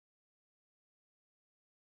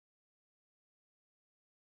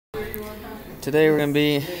Today we're going to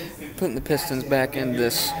be putting the pistons back in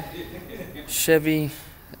this Chevy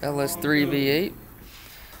LS3 V8.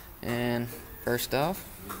 And first off,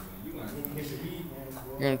 you're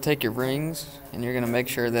going to take your rings and you're going to make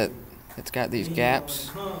sure that it's got these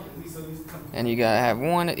gaps. And you got to have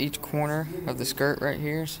one at each corner of the skirt right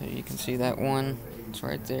here. So you can see that one, it's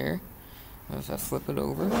right there. If I flip it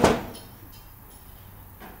over,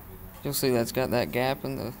 you'll see that's got that gap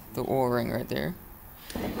in the oil ring right there.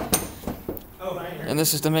 And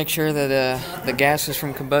this is to make sure that the gases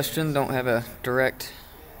from combustion don't have a direct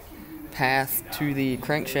path to the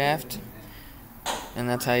crankshaft, and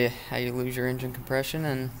that's how you lose your engine compression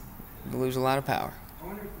and you lose a lot of power.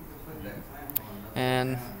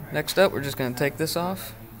 And next up, we're just going to take this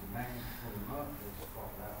off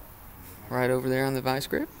right over there on the vice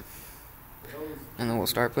grip, and then we'll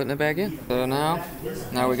start putting it back in. So now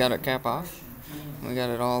we got our cap off. We got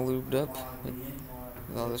it all lubed up with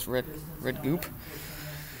all this red goop.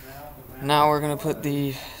 Now we're gonna put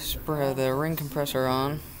the ring compressor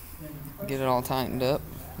on, get it all tightened up.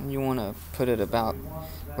 And you want to put it about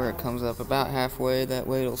where it comes up, about halfway. That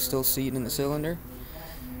way it'll still seat in the cylinder.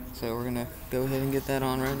 So we're gonna go ahead and get that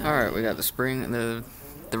on right now. All right, we got the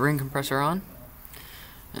ring compressor on,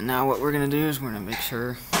 and now what we're gonna do is we're gonna make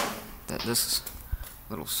sure that this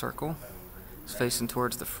little circle is facing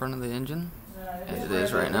towards the front of the engine, as it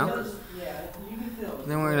is right now.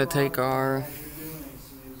 Then we're going to take our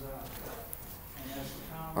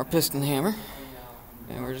piston hammer,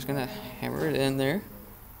 and we're just going to hammer it in there.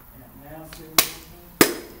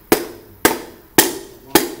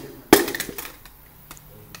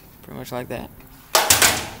 Pretty much like that.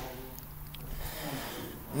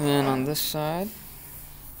 And then on this side,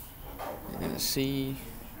 you're going to see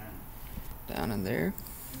down in there.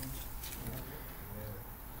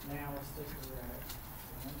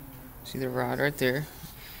 See the rod right there.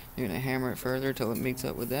 You're going to hammer it further till it meets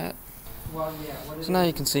up with that. So now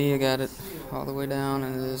you can see I got it all the way down,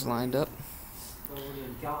 and it is lined up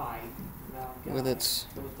with the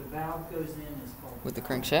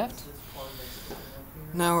crankshaft.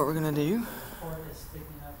 Now what we're going to do,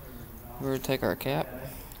 we're going to take our cap,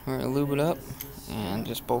 we're going to lube it up and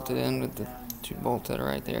just bolt it in with the two bolts that are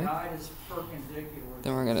right there.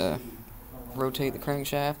 Then we're going to rotate the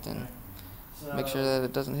crankshaft and make sure that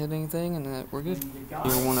it doesn't hit anything and that we're good.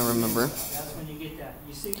 You'll want to remember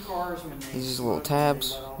these little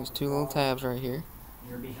tabs, these two little tabs right here.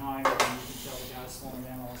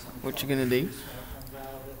 What you're going to do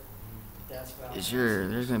is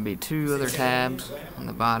there's going to be two other tabs on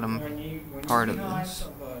the bottom part of this,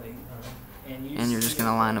 and you're just going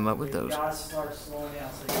to line them up with those.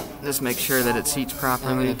 Just make sure that it seats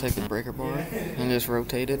properly. I'm going to take the breaker bar and just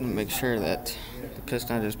rotate it and make sure that the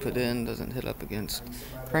piston I just put in doesn't hit up against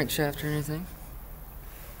crankshaft or anything.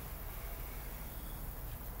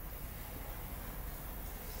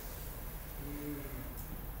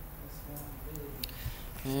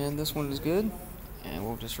 And this one is good, and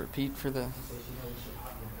we'll just repeat for the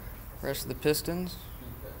rest of the pistons.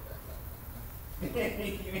 And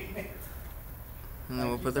then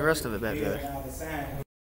we'll put the rest of it back together.